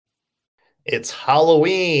It's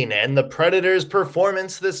Halloween, and the Predators'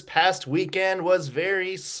 performance this past weekend was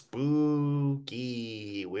very spooky.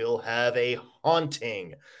 We'll have a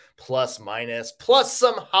haunting plus minus plus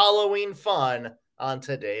some Halloween fun on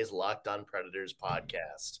today's Locked On Predators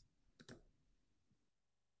podcast.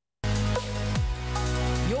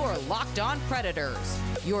 Your Locked On Predators,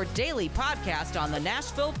 your daily podcast on the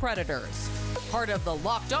Nashville Predators. Part of the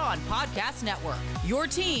Locked On Podcast Network, your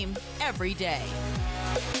team every day.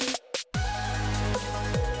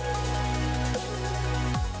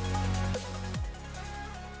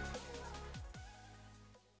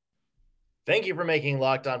 Thank you for making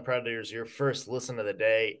Locked On Predators your first listen of the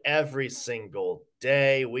day every single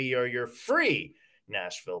day. We are your free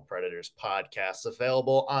Nashville Predators podcast,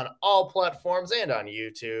 available on all platforms and on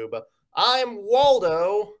YouTube. I'm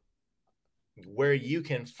Waldo. Where you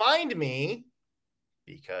can find me,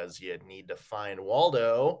 because you need to find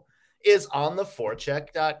Waldo, is on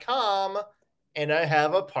theforecheck.com, and I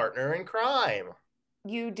have a partner in crime.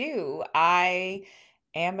 You do. I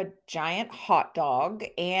am a giant hot dog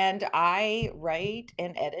and I write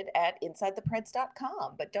and edit at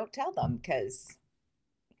insidethepreds.com, but don't tell them because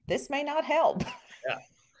this may not help.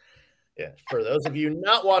 Yeah. For those of you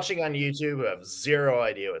not watching on YouTube who have zero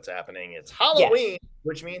idea what's happening, it's Halloween, Yes.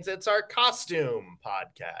 which means it's our costume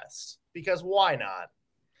podcast. Because why not?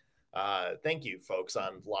 Thank you, folks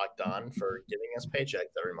on Locked On, for giving us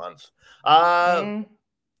paychecks every month.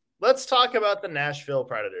 Let's talk about the Nashville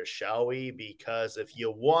Predators, shall we? Because if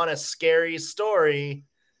you want a scary story,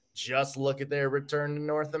 just look at their return to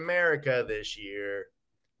North America this year.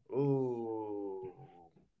 Ooh,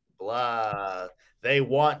 blah. They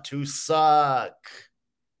want to suck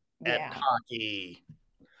at hockey.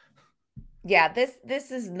 Yeah, this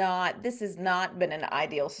has not been an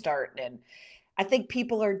ideal start, and I think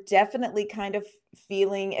people are definitely kind of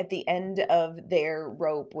feeling at the end of their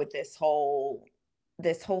rope with this whole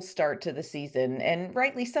start to the season, and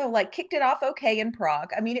rightly so. Like, kicked it off okay in Prague.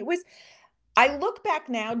 I mean, I look back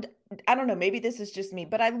now, I don't know, maybe this is just me,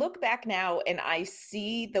 but I look back now and I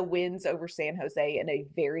see the wins over San Jose in a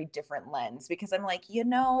very different lens because I'm like,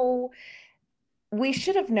 we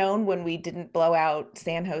should have known when we didn't blow out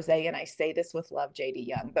San Jose, and I say this with love, JD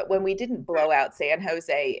Young, but when we didn't blow out San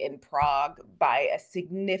Jose in Prague by a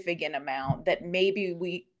significant amount, that maybe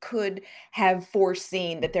we could have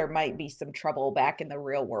foreseen that there might be some trouble back in the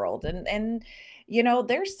real world. And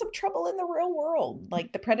there's some trouble in the real world.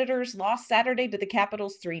 Like, the Predators lost Saturday to the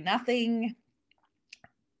Capitals 3-0.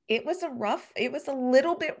 It was a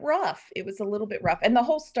little bit rough. It was a little bit rough. And the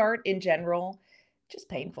whole start in general, just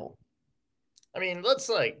painful. I mean,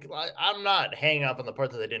 I'm not hanging up on the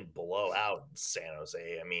part that they didn't blow out San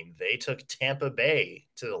Jose. I mean, they took Tampa Bay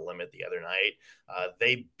to the limit the other night.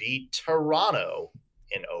 They beat Toronto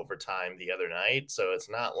in overtime the other night. So it's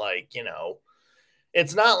not like,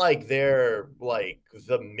 they're like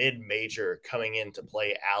the mid-major coming in to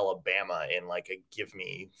play Alabama in like a give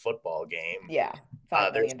me football game. Yeah,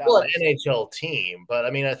 $5 They're million. still an NHL team, but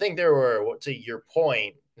I mean, I think there were, to your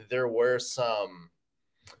point, there were some,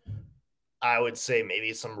 I would say,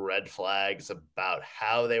 maybe some red flags about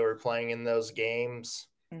how they were playing in those games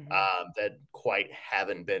that quite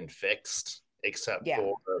haven't been fixed, except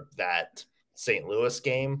for that St. Louis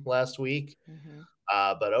game last week.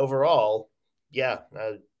 But overall,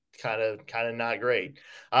 kind of not great.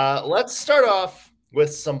 Let's start off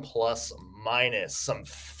with some plus minus, some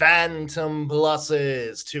phantom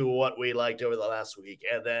pluses to what we liked over the last week,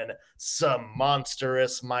 and then some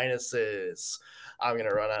monstrous minuses. I'm going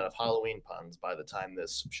to run out of Halloween puns by the time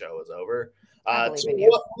this show is over. To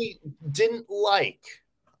what we didn't like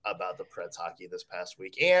about the Preds hockey this past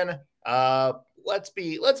week. And let's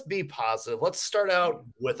be positive. Let's start out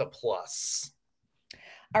with a plus.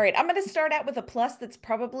 All right, I'm going to start out with a plus that's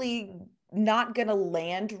probably not going to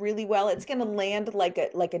land really well. It's going to land like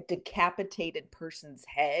a decapitated person's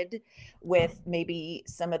head, with maybe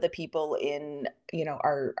some of the people in,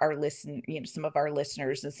 our some of our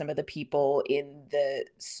listeners and some of the people in the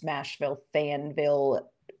Smashville, Fanville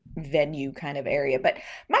venue kind of area. But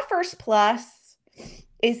my first plus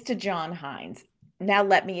is to John Hynes. Now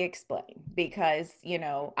let me explain, because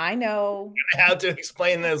I know I have to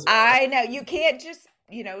explain this. I know you can't just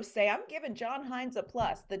say I'm giving John Hynes a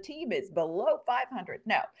plus. The team is below 500.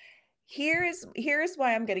 No, here's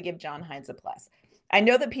why I'm going to give John Hynes a plus. I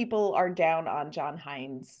know that people are down on John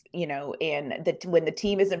Hynes, and that when the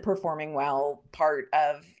team isn't performing well, part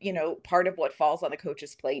of what falls on the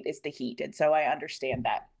coach's plate is the heat, and so I understand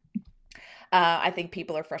that. I think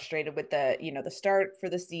people are frustrated with the start for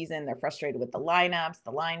the season. They're frustrated with the lineups,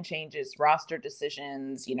 the line changes, roster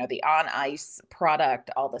decisions, the on ice product,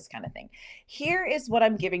 all this kind of thing. Here is what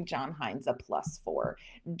I'm giving John Hines a plus for.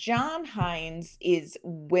 John Hines is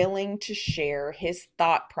willing to share his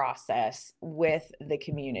thought process with the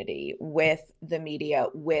community, with the media,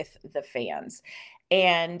 with the fans.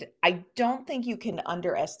 And I don't think you can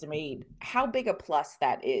underestimate how big a plus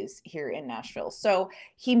that is here in Nashville. So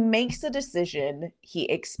he makes a decision, he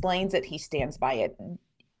explains it, he stands by it.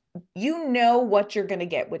 You know what you're going to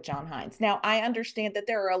get with John Hines. Now, I understand that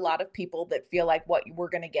there are a lot of people that feel like what we're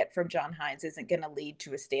going to get from John Hines isn't going to lead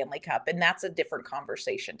to a Stanley Cup, and that's a different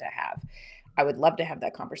conversation to have. I would love to have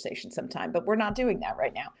that conversation sometime, but we're not doing that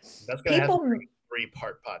right now. That's going to have to People, be a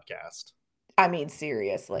 3-part podcast. I mean,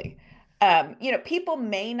 seriously. People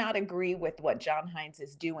may not agree with what John Hines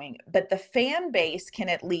is doing, but the fan base can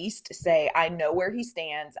at least say, I know where he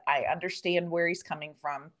stands. I understand where he's coming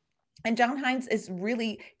from. And John Hines is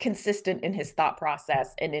really consistent in his thought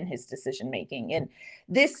process and in his decision making. And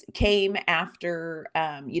this came after,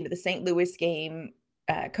 the St. Louis game.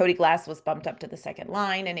 Cody Glass was bumped up to the second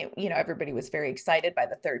line, and everybody was very excited by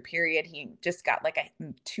the third period. He just got like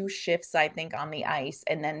 2 shifts, I think, on the ice,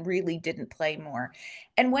 and then really didn't play more.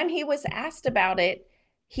 And when he was asked about it,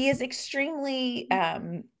 he is extremely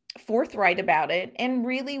forthright about it and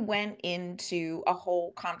really went into a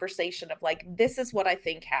whole conversation of like, this is what I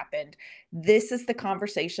think happened. This is the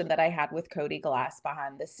conversation that I had with Cody Glass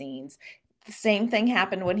behind the scenes. The same thing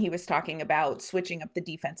happened when he was talking about switching up the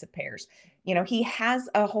defensive pairs. He has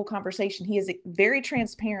a whole conversation. He is very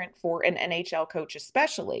transparent for an NHL coach,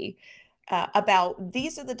 especially about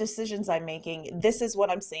these are the decisions I'm making. This is what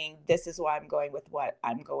I'm seeing. This is why I'm going with what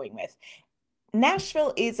I'm going with.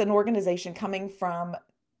 Nashville is an organization coming from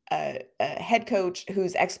a head coach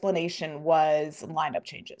whose explanation was lineup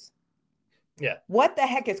changes. Yeah. What the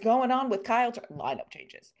heck is going on with Kyle? Lineup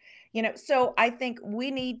changes. So I think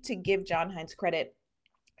we need to give John Hines credit.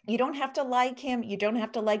 You don't have to like him. You don't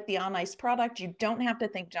have to like the on ice product. You don't have to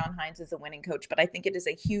think John Hines is a winning coach, but I think it is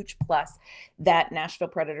a huge plus that Nashville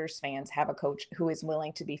Predators fans have a coach who is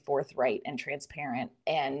willing to be forthright and transparent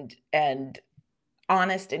and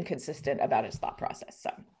honest and consistent about his thought process.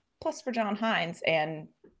 So plus for John Hines, and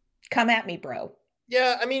come at me, bro.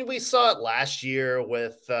 Yeah, I mean, we saw it last year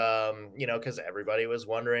with, because everybody was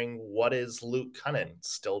wondering, what is Luke Kunin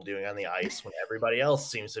still doing on the ice when everybody else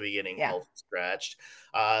seems to be getting health scratched?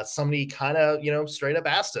 Somebody kind of, straight up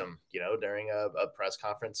asked him, during a press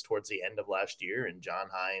conference towards the end of last year, and John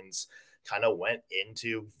Hines kind of went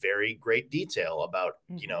into very great detail about,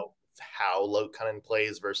 how Luke Kunin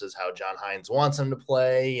plays versus how John Hines wants him to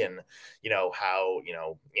play, and, how,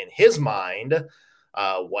 in his mind,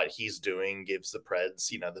 what he's doing gives the Preds,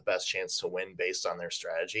 the best chance to win based on their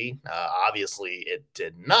strategy. Obviously, it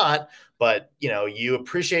did not, but, you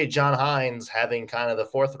appreciate John Hines having kind of the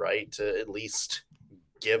forthright to at least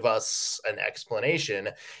give us an explanation.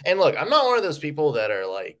 And look, I'm not one of those people that are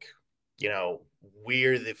like,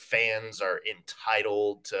 we're the fans are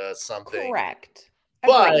entitled to something. Correct.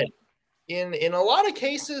 But in a lot of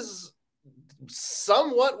cases,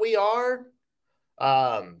 somewhat we are.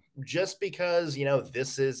 Just because,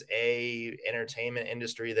 this is a entertainment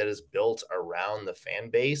industry that is built around the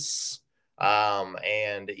fan base.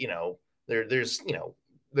 And, there's,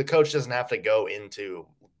 the coach doesn't have to go into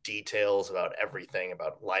details about everything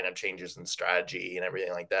about lineup changes and strategy and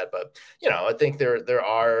everything like that. But, I think there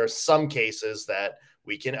are some cases that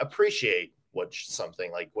we can appreciate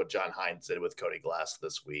something like what John Hines did with Cody Glass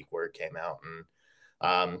this week, where it came out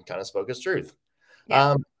and kind of spoke his truth.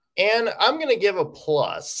 Yeah. And I'm going to give a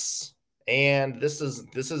plus, and this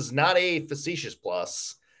is not a facetious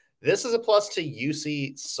plus. This is a plus to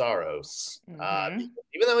Juuse Saros.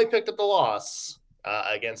 Even though we picked up the loss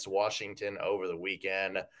against Washington over the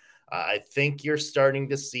weekend, I think you're starting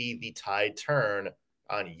to see the tide turn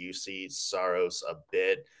on Juuse Saros a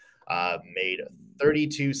bit. Made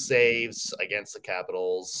 32 saves against the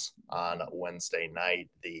Capitals on Wednesday night.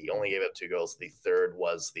 They only gave up 2 goals. The third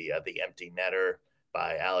was the empty netter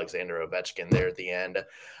by Alexander Ovechkin there at the end.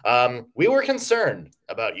 We were concerned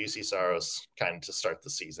about Juuse Saros kind of to start the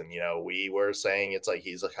season. We were saying it's like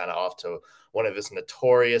he's kind of off to one of his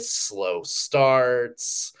notorious slow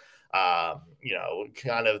starts.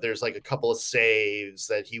 Kind of there's like a couple of saves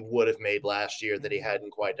that he would have made last year that he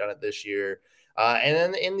hadn't quite done it this year. And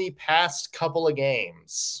then in the past couple of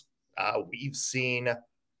games, we've seen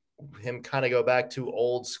him kind of go back to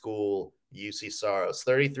old school Juuse Saros.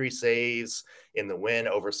 33 saves in the win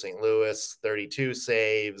over St. Louis, 32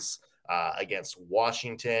 saves against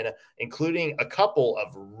Washington, including a couple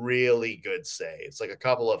of really good saves, like a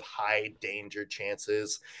couple of high danger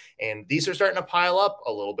chances. And these are starting to pile up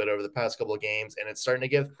a little bit over the past couple of games, and it's starting to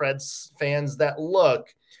give Preds fans that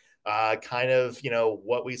look, kind of,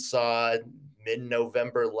 what we saw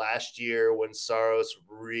mid-November last year when Saros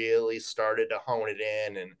really started to hone it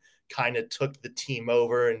in and kind of took the team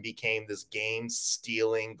over and became this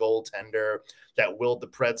game-stealing goaltender that willed the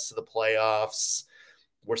Preds to the playoffs.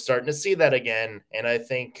 We're starting to see that again, and I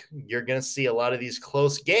think you're going to see a lot of these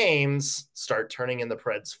close games start turning in the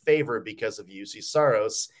Preds' favor because of UC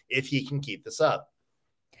Saros if he can keep this up.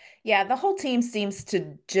 Yeah, the whole team seems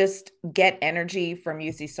to just get energy from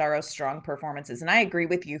UC Saros' strong performances. And I agree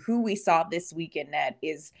with you. Who we saw this week in net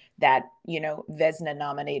is that, Vezina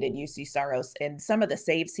nominated UC Saros. And some of the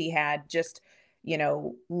saves he had, just,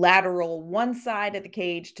 lateral one side of the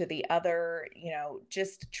cage to the other,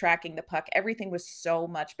 just tracking the puck. Everything was so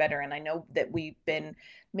much better. And I know that we've been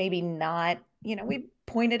maybe not, we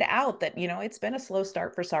pointed out that, it's been a slow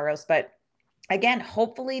start for Saros, but again,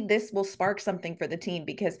 hopefully this will spark something for the team,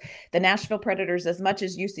 because the Nashville Predators, as much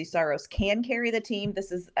as UC Saros can carry the team,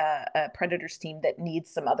 this is a Predators team that needs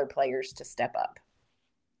some other players to step up.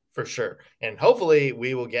 For sure. And hopefully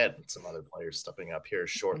we will get some other players stepping up here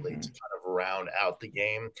shortly to kind of round out the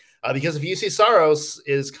game. Because if UC Saros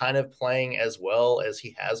is kind of playing as well as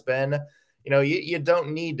he has been, you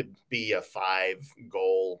don't need to be a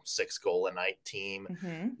 5-goal, 6-goal a night team.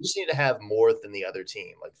 You just need to have more than the other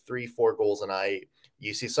team, like 3-4 goals a night.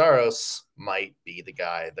 UC Saros might be the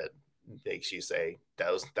guy that makes you say,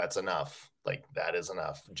 that's enough. Like, that is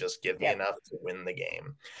enough. Just give me enough to win the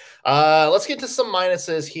game. Let's get to some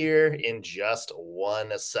minuses here in just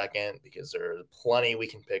 1 second, because there are plenty we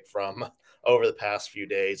can pick from over the past few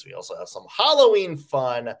days. We also have some Halloween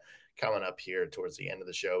fun coming up here towards the end of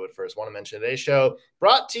the show. But first, want to mention today's show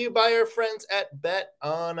brought to you by our friends at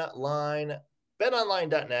BetOnline.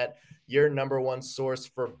 BetOnline.net, your number one source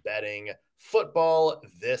for betting football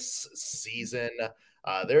this season.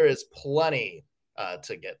 There is plenty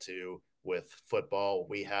to get to with football.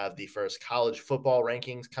 We have the first college football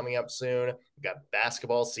rankings coming up soon. We've got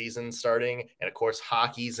basketball season starting, and of course,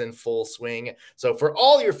 hockey's in full swing. So for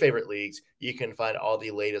all your favorite leagues, you can find all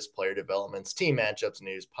the latest player developments, team matchups,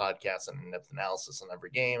 news, podcasts, and in-depth analysis on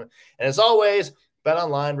every game. And as always,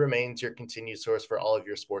 BetOnline remains your continued source for all of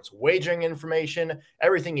your sports wagering information,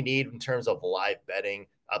 everything you need in terms of live betting,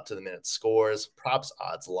 up-to-the-minute scores, props,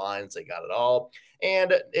 odds, lines. They got it all.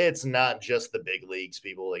 And it's not just the big leagues,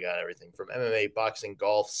 people. They got everything from MMA, boxing,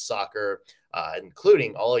 golf, soccer,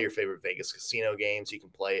 including all your favorite Vegas casino games you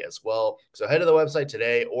can play as well. So head to the website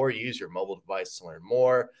today or use your mobile device to learn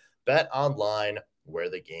more. Bet online,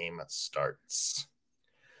 where the game starts.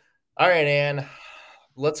 All right, Ann,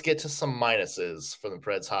 let's get to some minuses for the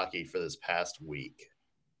Preds hockey for this past week.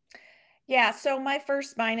 Yeah, so my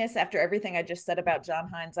first minus, after everything I just said about John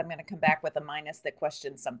Hynes, I'm going to come back with a minus that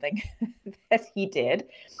questions something that he did.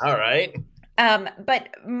 All right. But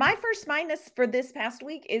my first minus for this past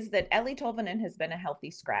week is that Eeli Tolvanen has been a healthy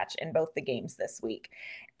scratch in both the games this week.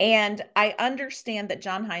 And I understand that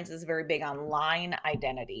John Hynes is very big on line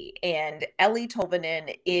identity, and Eeli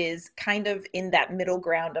Tolvanen is kind of in that middle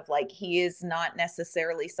ground of, like, he is not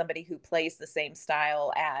necessarily somebody who plays the same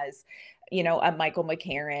style as, a Michael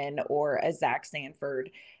McCarron or a Zach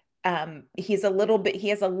Sanford. He has a little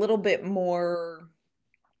bit more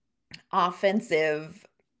offensive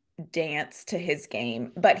dance to his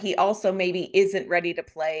game, but he also maybe isn't ready to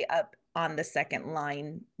play up on the second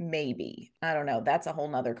line. Maybe, I don't know. That's a whole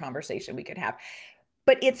nother conversation we could have.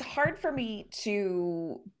 But it's hard for me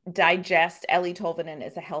to digest Eeli Tolvanen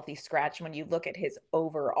as a healthy scratch when you look at his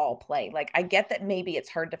overall play. Like, I get that maybe it's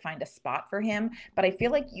hard to find a spot for him, but I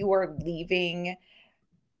feel like you're leaving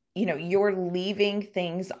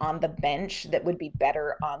things on the bench that would be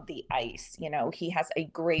better on the ice. He has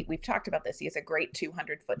we've talked about this. He has a great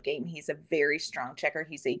 200-foot game. He's a very strong checker.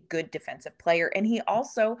 He's a good defensive player. And he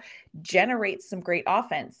also generates some great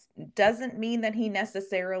offense. Doesn't mean that he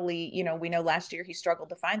necessarily, we know last year he struggled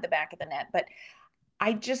to find the back of the net, but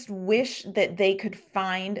I just wish that they could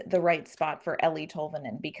find the right spot for Eeli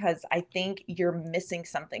Tolvanen, because I think you're missing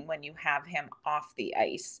something when you have him off the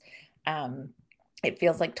ice. It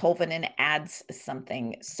feels like Tolvanen adds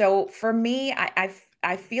something. So for me,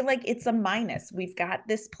 I feel like it's a minus. We've got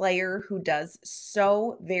this player who does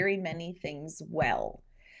so very many things well,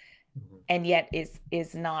 and yet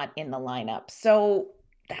is not in the lineup. So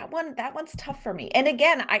that one's tough for me. And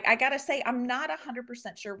again, I gotta say, I'm not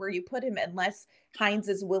 100% sure where you put him unless Hynes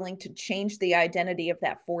is willing to change the identity of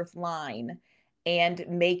that fourth line and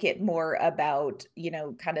make it more about,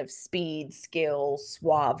 kind of speed, skill,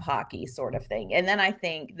 suave hockey sort of thing. And then I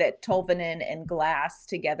think that Tolvanen and Glass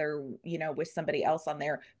together, with somebody else on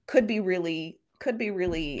there could be really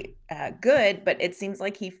good, but it seems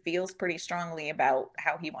like he feels pretty strongly about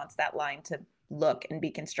how he wants that line to look and be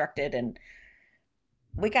constructed. And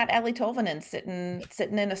we got Ellie Tolvanen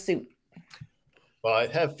sitting in a suit. Well,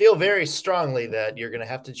 I feel very strongly that you're going to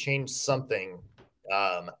have to change something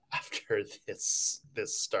after this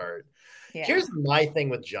start. Yeah. Here's my thing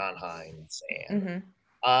with John Hynes,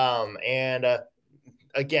 and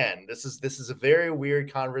again, this is a very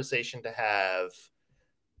weird conversation to have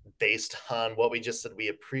based on what we just said. We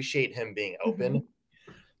appreciate him being open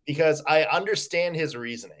because I understand his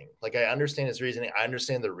reasoning. I understand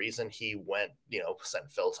the reason he went,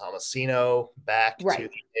 sent Phil Tomasino back to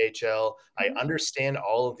the AHL. I understand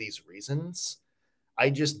all of these reasons. I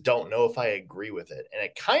just don't know if I agree with it. And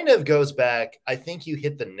it kind of goes back. I think you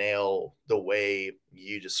hit the nail the way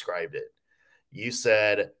you described it. You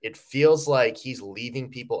said it feels like he's leaving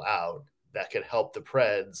people out that could help the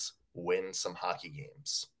Preds win some hockey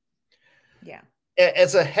games. Yeah.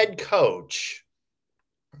 As a head coach,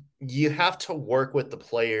 you have to work with the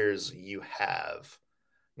players you have,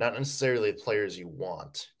 not necessarily the players you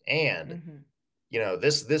want. And,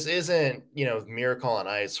 this isn't, Miracle on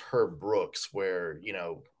Ice, Herb Brooks, where,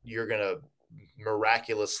 you're going to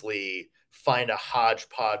miraculously find a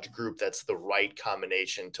hodgepodge group that's the right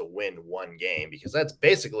combination to win one game, because that's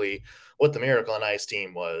basically what the Miracle on Ice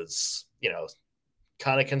team was,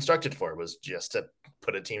 kind of constructed for, was just to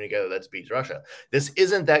put a team together that beats Russia. This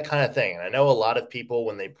isn't that kind of thing. And I know a lot of people,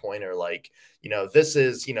 when they point, are like, this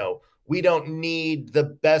is, we don't need the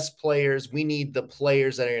best players. We need the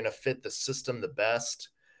players that are going to fit the system the best.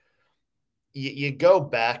 You go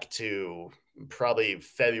back to probably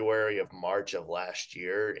February of March of last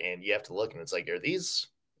year, and you have to look, and it's like, is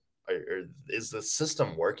the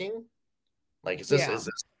system working? Is this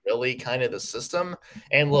really kind of the system?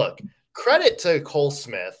 And look, credit to Cole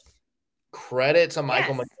Smith, credit to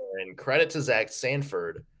Michael McLaren, credit to Zach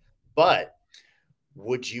Sanford, but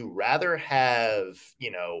would you rather have,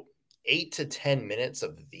 8 to 10 minutes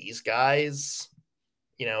of these guys,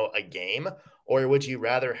 a game, or would you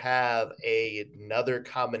rather have another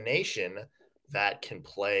combination that can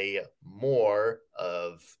play more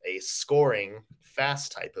of a scoring,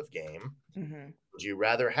 fast type of game? Would you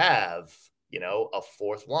rather have, a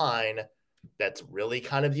fourth line that's really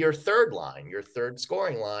kind of your third line, your third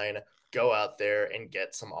scoring line, go out there and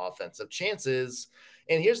get some offensive chances?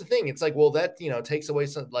 And here's the thing. It's like, well, that, takes away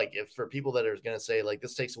some, if for people that are going to say,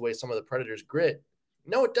 this takes away some of the Predators' grit.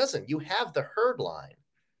 No, it doesn't. You have the Herd line.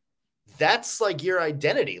 That's your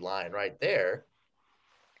identity line right there.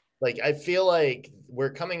 I feel like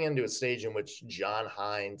we're coming into a stage in which John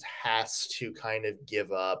Hynes has to kind of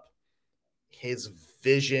give up his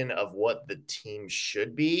vision of what the team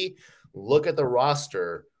should be. Look at the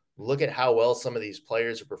roster, look at how well some of these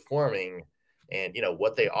players are performing, and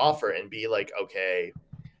what they offer, and be like, okay,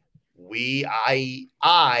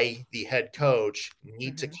 I, the head coach,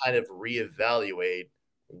 need to kind of reevaluate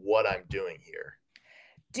what I'm doing here.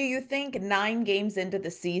 Do you think 9 games into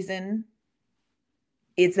the season,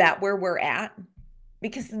 is that where we're at?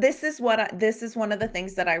 Because this is one of the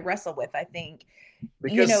things that I wrestle with. I think,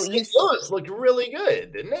 because St. Louis looked really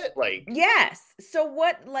good, didn't it? Yes. So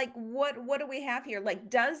what do we have here?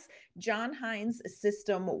 Does John Hynes'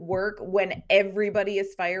 system work when everybody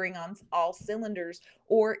is firing on all cylinders,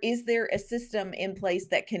 or is there a system in place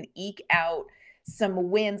that can eke out some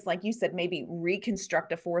wins, like you said, maybe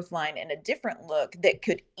reconstruct a fourth line and a different look that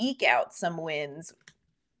could eke out some wins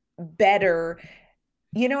better?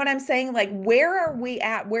 You know what I'm saying? Where are we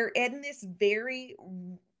at? We're in this very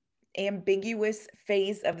ambiguous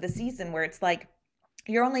phase of the season where it's like,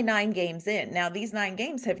 you're only 9 games in. Now, these 9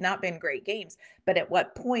 games have not been great games, but at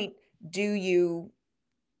what point do you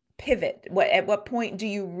pivot? At what point do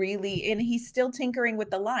you really, and he's still tinkering with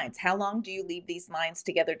the lines. How long do you leave these lines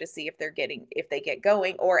together to see if they get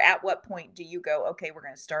going? Or at what point do you go, okay, we're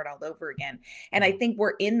going to start all over again? And I think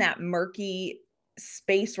we're in that murky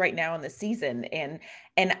space right now in the season. And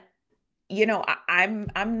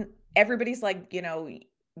I'm everybody's like,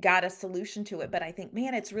 got a solution to it, but I think,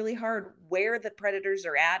 man, it's really hard where the Predators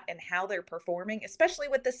are at and how they're performing, especially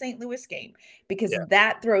with the St. Louis game, because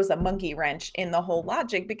that throws a monkey wrench in the whole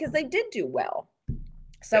logic, because they did do well.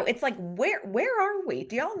 So it's like, where are we?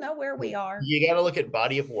 Do y'all know where we are? You got to look at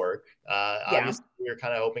body of work. Obviously, we were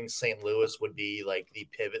kind of hoping St. Louis would be the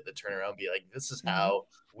pivot, the turnaround, be like, this is how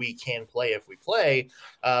we can play if we play.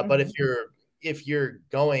 But if you're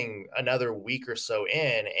going another week or so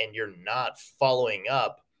in and you're not following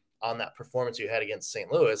up on that performance you had against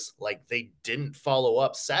St. Louis, like they didn't follow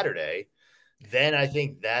up Saturday, then I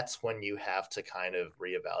think that's when you have to kind of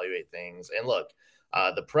reevaluate things. And look,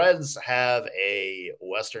 the Preds have a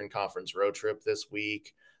Western Conference road trip this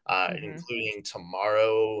week, including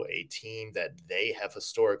tomorrow, a team that they have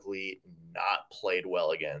historically not played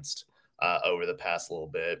well against over the past little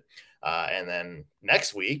bit. And then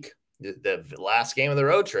next week, the last game of the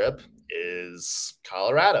road trip is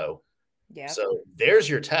Colorado. Yeah. So there's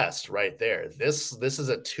your test right there. This is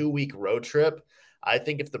a 2-week road trip. I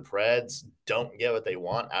think if the Preds don't get what they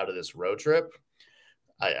want out of this road trip,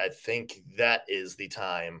 I think that is the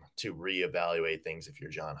time to reevaluate things if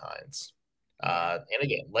you're John Hynes. And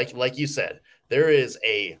again, like you said, there is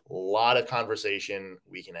a lot of conversation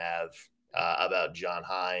we can have about John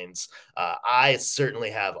Hynes. I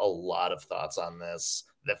certainly have a lot of thoughts on this.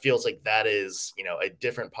 That feels like that is, a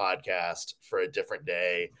different podcast for a different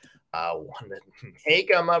day. One that may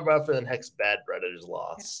come up for the next Bad Predators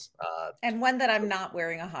loss, and one that I'm not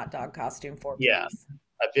wearing a hot dog costume for. Yeah, please.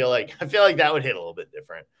 I feel like that would hit a little bit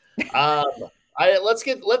different.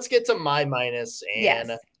 Let's get to my minus,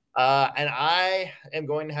 and and I am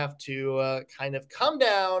going to have to kind of come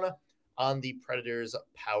down on the Predators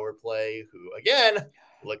power play, who again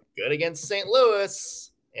looked good against St.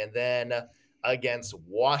 Louis, and then against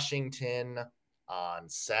Washington on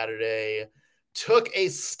Saturday. Took a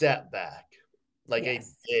step back, a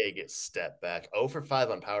big step back. 0 for 5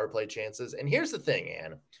 on power play chances. And here's the thing,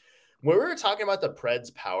 Ann. When we were talking about the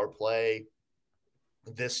Preds power play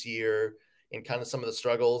this year and kind of some of the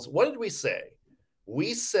struggles, what did we say?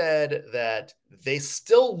 We said that they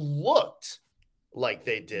still looked like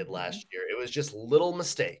they did last year. It was just little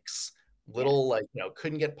mistakes,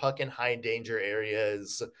 couldn't get puck in high danger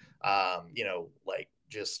areas,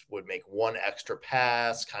 just would make one extra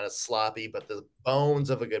pass, kind of sloppy, but the bones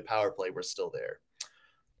of a good power play were still there.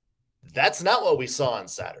 That's not what we saw on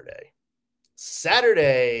Saturday.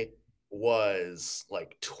 Saturday was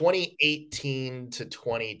like 2018 to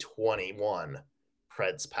 2021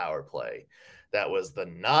 Preds power play. That was the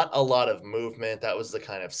not a lot of movement. That was the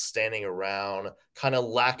kind of standing around, kind of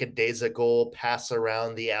lackadaisical, pass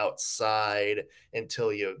around the outside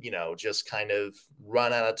until you just kind of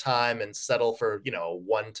run out of time and settle for, a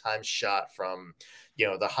one-time shot from,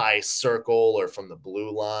 the high circle or from the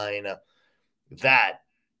blue line. That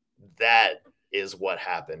is what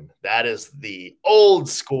happened. That is the old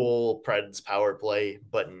school Preds power play,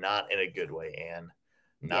 but not in a good way, Ann.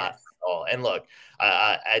 Not at all. And look,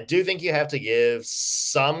 I do think you have to give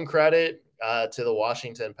some credit to the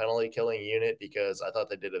Washington penalty killing unit, because I thought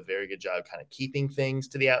they did a very good job kind of keeping things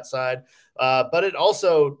to the outside. But it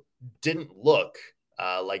also didn't look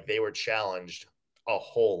like they were challenged a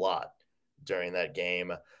whole lot during that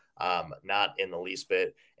game. Not in the least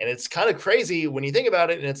bit. And it's kind of crazy when you think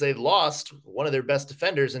about it, and they lost one of their best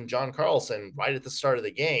defenders in John Carlson right at the start of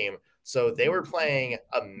the game. So they were playing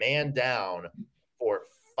a man down for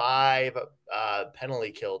 5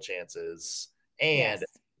 penalty kill chances, and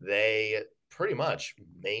they pretty much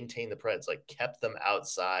maintained the Preds, kept them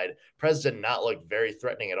outside. Preds did not look very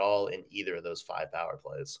threatening at all in either of those 5 power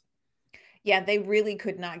plays. Yeah, they really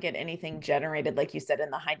could not get anything generated, like you said, in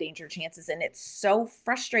the high danger chances. And it's so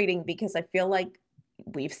frustrating because I feel like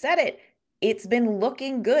we've said it. It's been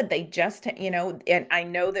looking good. They just, and I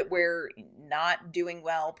know that we're not doing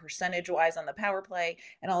well percentage-wise on the power play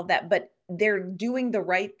and all of that, but they're doing the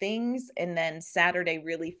right things. And then Saturday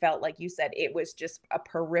really felt, like you said, it was just a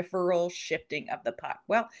peripheral shifting of the puck.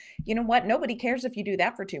 Well, you know what? Nobody cares if you do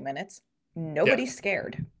that for 2 minutes. Nobody's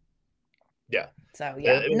scared. Yeah. So,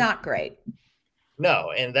 not great.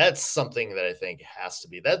 No, and that's something that I think has to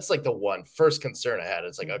be. That's the first concern I had.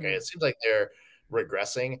 It's okay, it seems like they're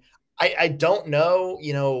regressing. I don't know,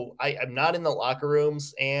 I'm not in the locker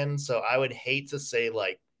rooms, and so I would hate to say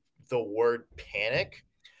the word panic,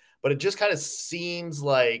 but it just kind of seems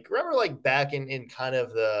remember back in kind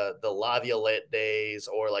of the Laviolette days,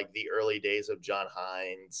 or the early days of John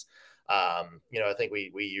Hynes. I think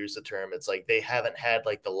we use the term, it's they haven't had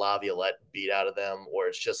the Laviolette beat out of them, or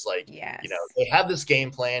it's just they have this game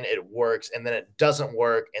plan, it works, and then it doesn't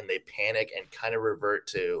work, and they panic and kind of revert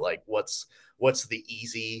to what's the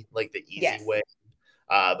easy, way.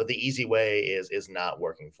 But the easy way is not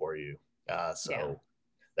working for you. That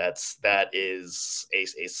is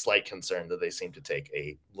a slight concern that they seem to take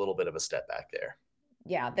a little bit of a step back there.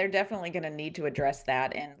 Yeah, they're definitely going to need to address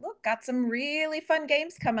that. And look, got some really fun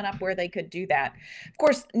games coming up where they could do that. Of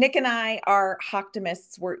course, Nick and I are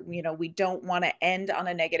optimists. We don't want to end on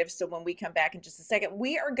a negative. So when we come back in just a second,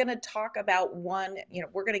 we are going to talk about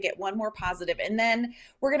we're going to get one more positive, and then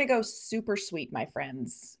we're going to go super sweet, my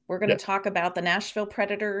friends. We're going to talk about the Nashville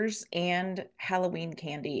Predators and Halloween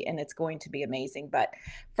candy, and it's going to be amazing. But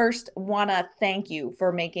first, want to thank you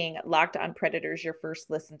for making Locked On Predators your first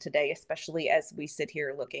listen today, especially as we sit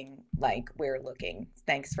here looking like we're looking.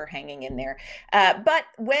 Thanks for hanging in there. But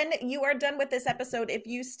when you are done with this episode, if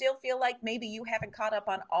you still feel like maybe you haven't caught up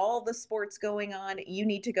on all the sports going on, you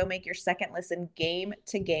need to go make your second listen Game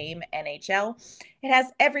to Game NHL. It has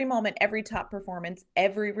every moment, every top performance,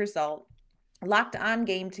 every result. Locked On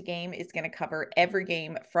Game to Game is going to cover every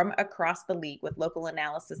game from across the league with local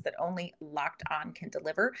analysis that only Locked On can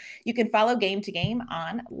deliver. You can follow Game to Game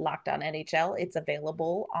on Locked On NHL. It's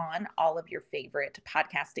available on all of your favorite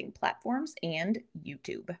podcasting platforms and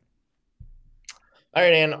YouTube. All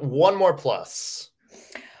right, Ann, one more plus.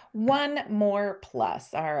 One more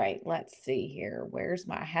plus. All right, let's see here.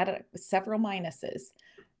 I had several minuses.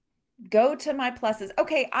 Go to my pluses.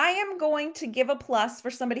 Okay, I am going to give a plus for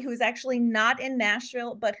somebody who is actually not in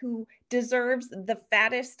Nashville, but who deserves the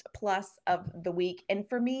fattest plus of the week. And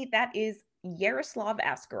for me, that is Yaroslav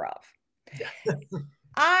Askarov. Yeah.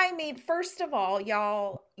 I mean, first of all,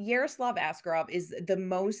 y'all, Yaroslav Askarov is the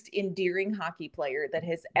most endearing hockey player that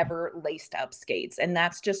has ever laced up skates. And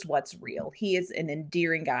that's just what's real. He is an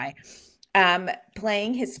endearing guy.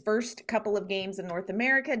 Playing his first couple of games in North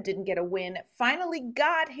America, didn't get a win, finally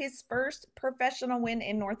got his first professional win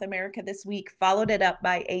in North America this week, followed it up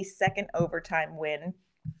by a second overtime win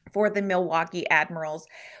for the Milwaukee Admirals,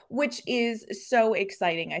 which is so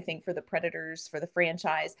exciting, I think, for the Predators, for the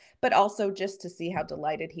franchise, but also just to see how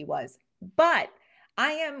delighted he was. But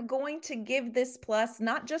I am going to give this plus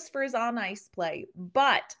not just for his on-ice play,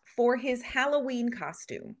 but for his Halloween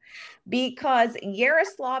costume, because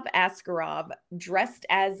Yaroslav Askarov dressed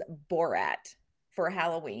as Borat for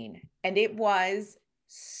Halloween, and it was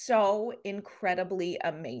so incredibly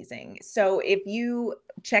amazing. So if you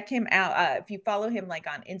check him out, if you follow him like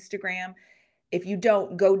on Instagram, if you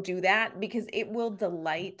don't, go do that because it will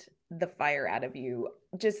delight the fire out of you.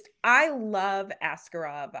 I love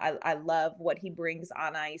Askarov. I love what he brings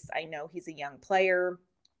on ice. I know he's a young player.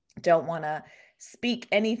 Don't want to speak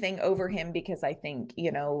anything over him because I think,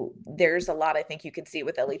 there's a lot I think you can see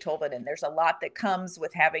with Eeli Tolvanen. There's a lot that comes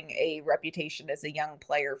with having a reputation as a young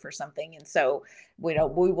player for something. And so, we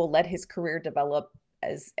will let his career develop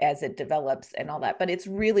as it develops and all that. But it's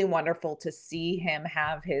really wonderful to see him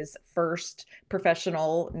have his first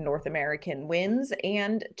professional North American wins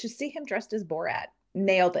and to see him dressed as Borat.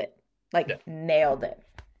 Nailed it. Nailed it.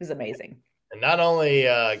 It was amazing. And not only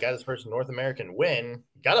got his first North American win,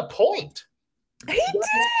 got a point. He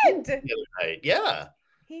did. The other night. Yeah.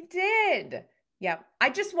 He did. Yeah. I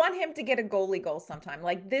just want him to get a goalie goal sometime.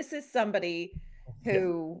 Like, this is somebody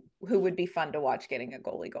who would be fun to watch getting a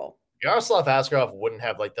goalie goal. Yaroslav Askarov wouldn't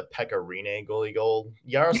have like the Pekka Rinne goalie goal.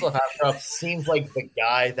 Yaroslav Askarov seems like the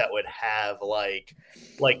guy that would have like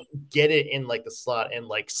get it in like the slot and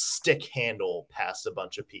like stick handle past a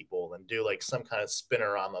bunch of people and do like some kind of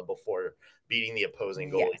spinorama before beating the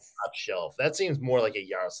opposing goalie top shelf. That seems more like a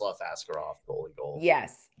Yaroslav Askarov goalie goal.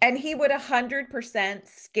 Yes. And he would 100%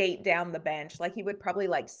 skate down the bench. Like, he would probably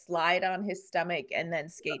like slide on his stomach and then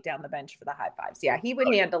skate down the bench for the high fives. Yeah, he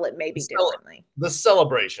would handle it maybe differently. The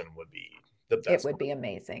celebration would be the best. It would be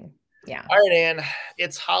amazing. Yeah. All right, Ann.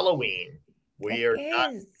 It's Halloween. We are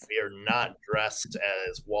not dressed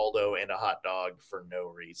as Waldo and a hot dog for no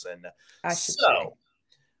reason. So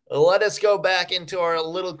let us go back into our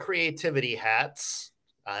little creativity hats.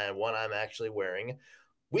 One I'm actually wearing.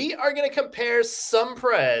 We are going to compare some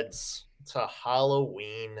Preds to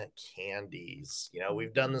Halloween candies.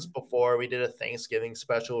 We've done this before. We did a Thanksgiving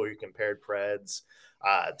special where we compared Preds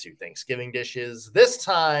to Thanksgiving dishes. This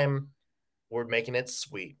time, we're making it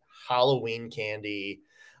sweet. Halloween candy.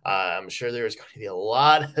 I'm sure there's going to be a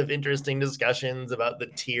lot of interesting discussions about the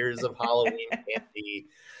tiers of Halloween candy.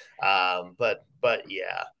 But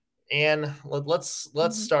yeah. And let's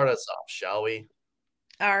start us off, shall we?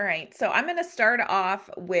 All right. So I'm going to start off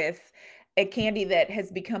with a candy that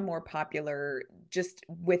has become more popular just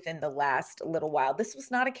within the last little while. This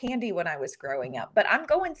was not a candy when I was growing up, but I'm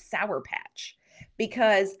going Sour Patch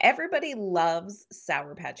because everybody loves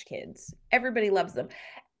Sour Patch Kids. Everybody loves them.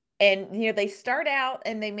 And, they start out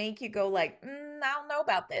and they make you go like, I don't know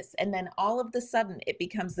about this. And then all of a sudden it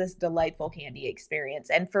becomes this delightful candy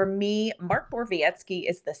experience. And for me, Mark Borowiecki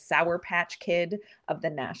is the Sour Patch Kid of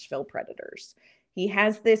the Nashville Predators. He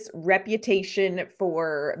has this reputation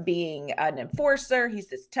for being an enforcer. He's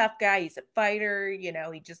this tough guy. He's a fighter.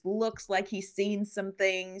 He just looks like he's seen some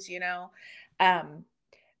things. Um,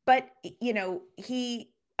 but he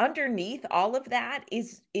underneath all of that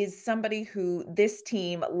is somebody who this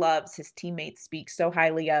team loves. His teammates speak so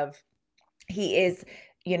highly of. He is,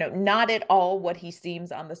 not at all what he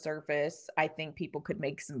seems on the surface. I think people could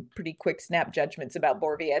make some pretty quick snap judgments about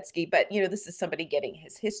Borowiecki, but this is somebody getting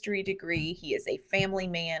his history degree. He is a family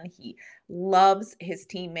man. He loves his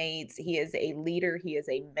teammates. He is a leader. He is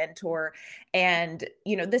a mentor. And,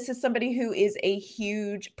 this is somebody who is a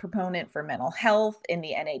huge proponent for mental health in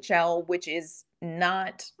the NHL, which is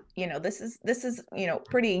not, this is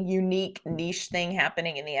pretty unique niche thing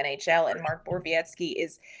happening in the NHL, and Mark Borowiecki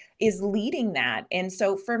is leading that. And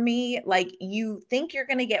so for me, like, you think you're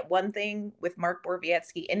going to get one thing with Mark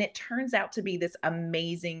Borowiecki, and it turns out to be this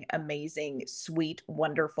amazing, amazing, sweet,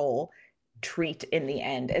 wonderful treat in the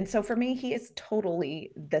end. And so for me, he is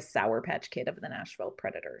totally the Sour Patch Kid of the Nashville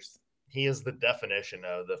Predators. He is the definition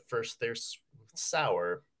of the first they're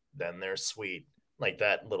sour, then they're sweet. Like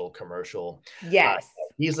that little commercial. Yes.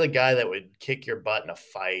 He's the guy that would kick your butt in a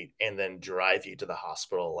fight and then drive you to the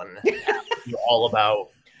hospital and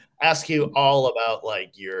ask you all about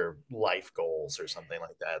like your life goals or something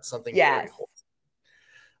like that. Something very wholesome.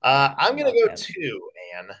 I'm going to go 2,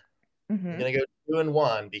 Anne. Mm-hmm. I'm going to go 2 and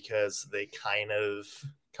 1 because they kind of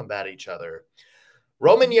combat each other.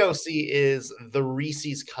 Roman Josi is the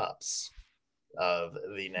Reese's Cups of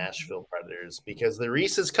the Nashville Predators because the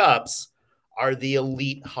Reese's Cups are the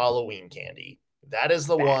elite Halloween candy. That is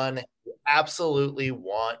the one you absolutely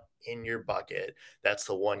want in your bucket. That's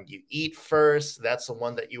the one you eat first. That's the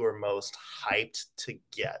one that you are most hyped to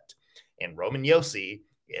get. And Roman Josi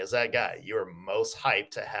is that guy. You're most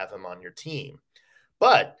hyped to have him on your team.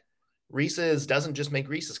 But Reese's doesn't just make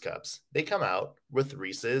Reese's Cups. They come out with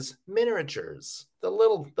Reese's miniatures, the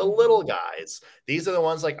little guys. These are the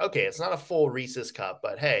ones like, okay, it's not a full Reese's Cup,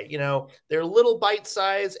 but hey, they're little bite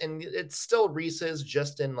size and it's still Reese's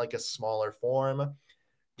just in like a smaller form.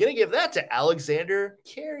 Gonna give that to Alexander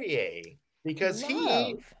Carrier because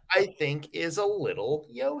he, I think, is a little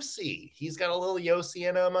Josi. He's got a little Josi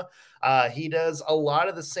in him. He does a lot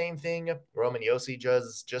of the same thing Roman Josi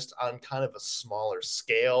does, just on kind of a smaller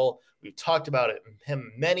scale. We've talked about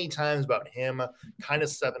him many times, about him kind of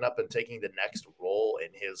stepping up and taking the next role in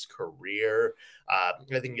his career. I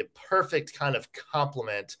think a perfect kind of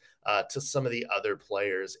complement to some of the other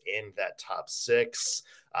players in that top 6.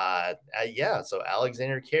 So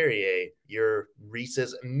Alexander Carrier, your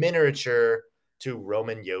Reese's miniature to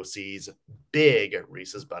Roman Josi's big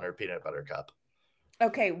Reese's Peanut Butter Cup.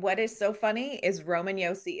 Okay, what is so funny is Roman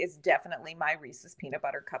Josi is definitely my Reese's Peanut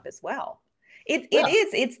Butter Cup as well. It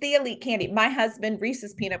is. It's the elite candy. My husband,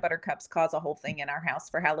 Reese's Peanut Butter Cups cause a whole thing in our house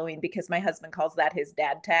for Halloween because my husband calls that his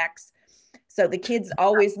dad tax. So the kids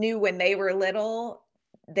always knew when they were little,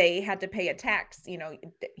 they had to pay a tax.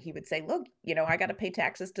 He would say, look, I got to pay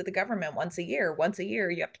taxes to the government once a year. Once a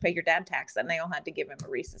year, you have to pay your dad tax. And they all had to give him a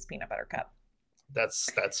Reese's Peanut Butter Cup. That's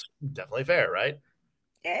definitely fair, right?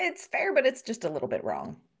 It's fair, but it's just a little bit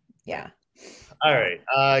wrong. Yeah. All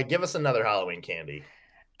right. Give us another Halloween candy.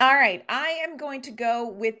 All right. I am going to go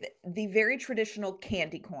with the very traditional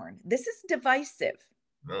candy corn. This is divisive.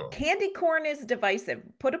 Oh. Candy corn is divisive.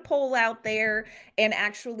 Put a poll out there, and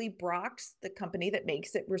actually Brock's, the company that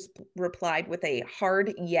makes it, replied with a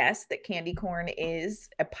hard yes that candy corn is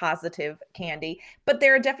a positive candy. But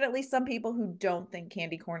there are definitely some people who don't think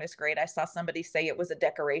candy corn is great. I saw somebody say it was a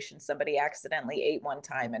decoration somebody accidentally ate one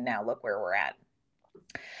time, and now look where we're at.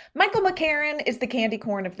 Michael McCarron is the candy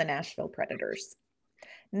corn of the Nashville Predators.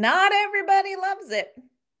 Not everybody loves it.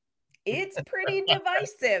 It's pretty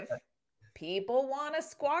divisive. People want to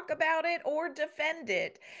squawk about it or defend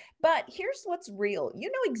it. But here's what's real. You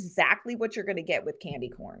know exactly what you're going to get with candy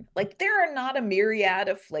corn. Like, there are not a myriad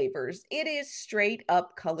of flavors. It is straight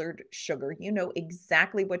up colored sugar. You know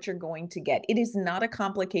exactly what you're going to get. It is not a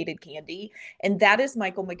complicated candy. And that is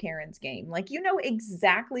Michael McCarron's game. Like, you know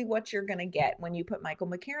exactly what you're going to get when you put Michael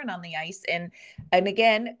McCarron on the ice. And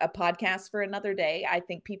again, a podcast for another day. I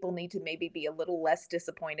think people need to maybe be a little less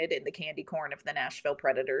disappointed in the candy corn of the Nashville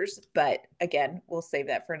Predators. But again, we'll save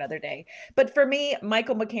that for another day. But for me,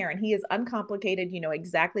 Michael McCarron, he is uncomplicated. You know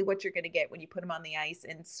exactly what you're going to get when you put him on the ice.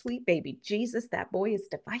 And sweet baby Jesus, that boy is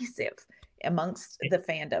divisive amongst the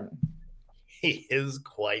fandom. He is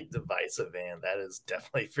quite divisive, man. That is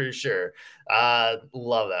definitely for sure.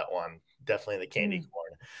 Love that one. Definitely the candy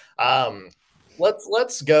corn.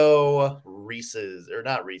 Let's go Reese's, or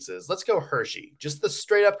not Reese's. Let's go Hershey. Just the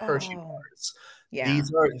straight up Hershey bars. Yeah.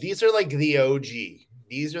 These are like the OG.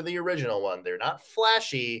 these are the original one. They're not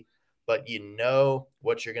flashy, but you know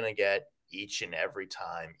what you're going to get each and every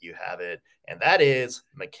time you have it. And that is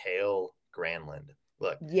Mikael Granlund.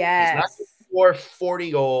 Look, he's not Yes. for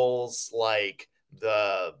 40 goals like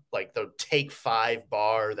the take 5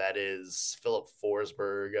 bar that is Philip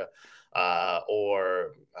Forsberg,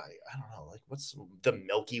 or I don't know, like what's the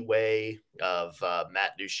Milky Way of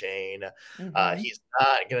Matt Duchene. He's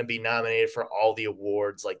not going to be nominated for all the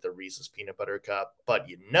awards like the Reese's Peanut Butter Cup, but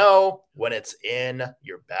you know when it's in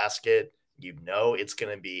your basket, you know it's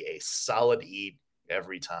going to be a solid eat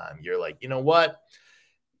every time. You're like, you know what?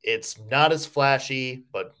 It's not as flashy,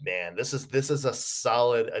 but man, this is a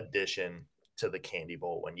solid addition to the candy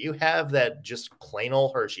bowl. When you have that just plain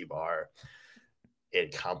old Hershey bar,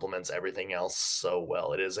 it complements everything else so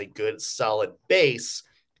well. It is a good solid base,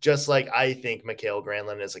 just like I think Mikael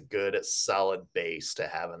Granlund is a good solid base to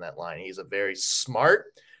have in that line. He's a very smart,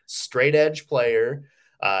 straight edge player.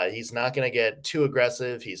 He's not going to get too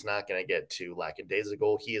aggressive. He's not going to get too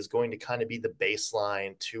lackadaisical. He is going to kind of be the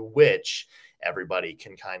baseline to which everybody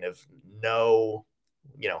can kind of know,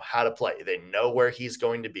 how to play. They know where he's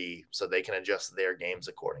going to be, so they can adjust their games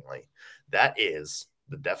accordingly. That is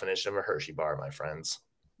the definition of a Hershey bar, my friends.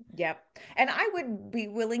 Yep. And I would be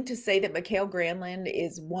willing to say that Mikael Granlund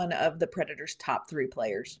is one of the Predators' top 3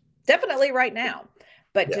 players. Definitely right now.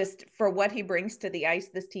 But just for what he brings to the ice,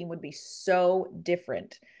 this team would be so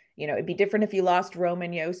different. It'd be different if you lost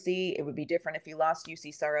Roman Josi. It would be different if you lost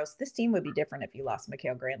Juuse Saros. This team would be different if you lost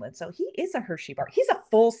Mikael Granlund. So he is a Hershey bar. He's a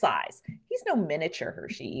full size. He's no miniature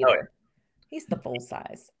Hershey either. Oh, yeah. He's the full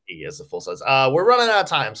size. He is the full size. We're running out of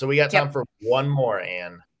time, so we got time for one more,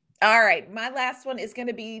 Ann. All right. My last one is going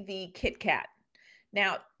to be the Kit Kat.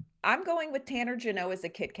 Now, I'm going with Tanner Jeannot as a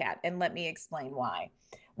Kit Kat, and let me explain why.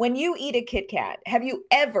 When you eat a Kit Kat, have you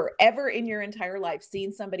ever in your entire life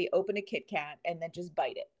seen somebody open a Kit Kat and then just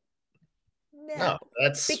bite it? No,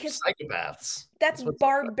 that's because psychopaths. That's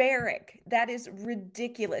barbaric. That is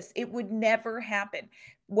ridiculous. It would never happen.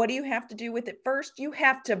 What do you have to do with it first? You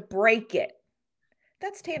have to break it.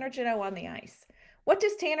 That's Tanner Jeannot on the ice. What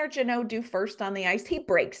does Tanner Jeannot do first on the ice? He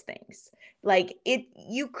breaks things. Like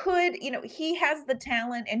you could, he has the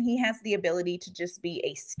talent and he has the ability to just be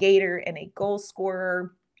a skater and a goal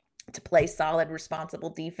scorer, to play solid,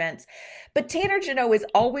 responsible defense. But Tanner Jeannot is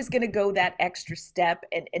always going to go that extra step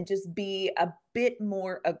and just be a bit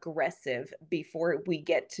more aggressive before we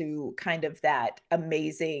get to kind of that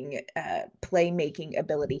amazing playmaking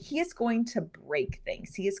ability. He is going to break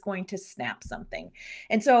things. He is going to snap something.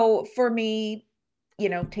 And so for me,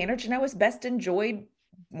 Tanner Jeannot is best enjoyed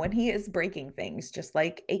when he is breaking things, just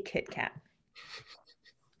like a Kit Kat.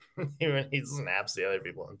 When he snaps the other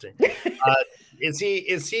people into. Is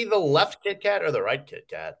he the left Kit Kat or the right Kit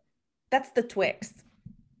Kat? That's the Twix.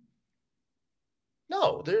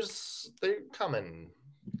 No, they're coming.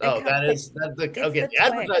 The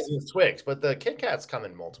advertising is Twix, but the Kit Kats come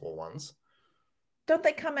in multiple ones. Don't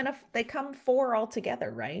they come they come 4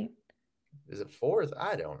 altogether, right? Is it 4?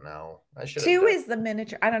 I don't know. 2 is the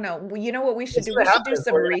miniature. I don't know. Well, you know what we should do? We should do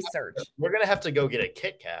some research. We're gonna have to go get a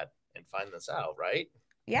Kit Kat and find this out, right?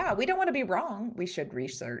 Yeah, we don't want to be wrong. We should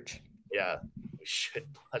research. Yeah, we should.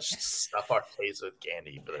 Let's just stuff our face with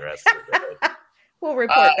candy for the rest of the day. We'll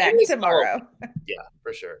report back tomorrow. Yeah,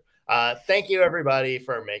 for sure. Thank you, everybody,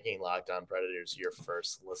 for making Locked On Predators your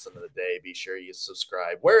first listen of the day. Be sure you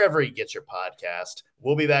subscribe wherever you get your podcast.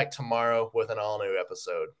 We'll be back tomorrow with an all-new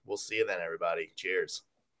episode. We'll see you then, everybody. Cheers.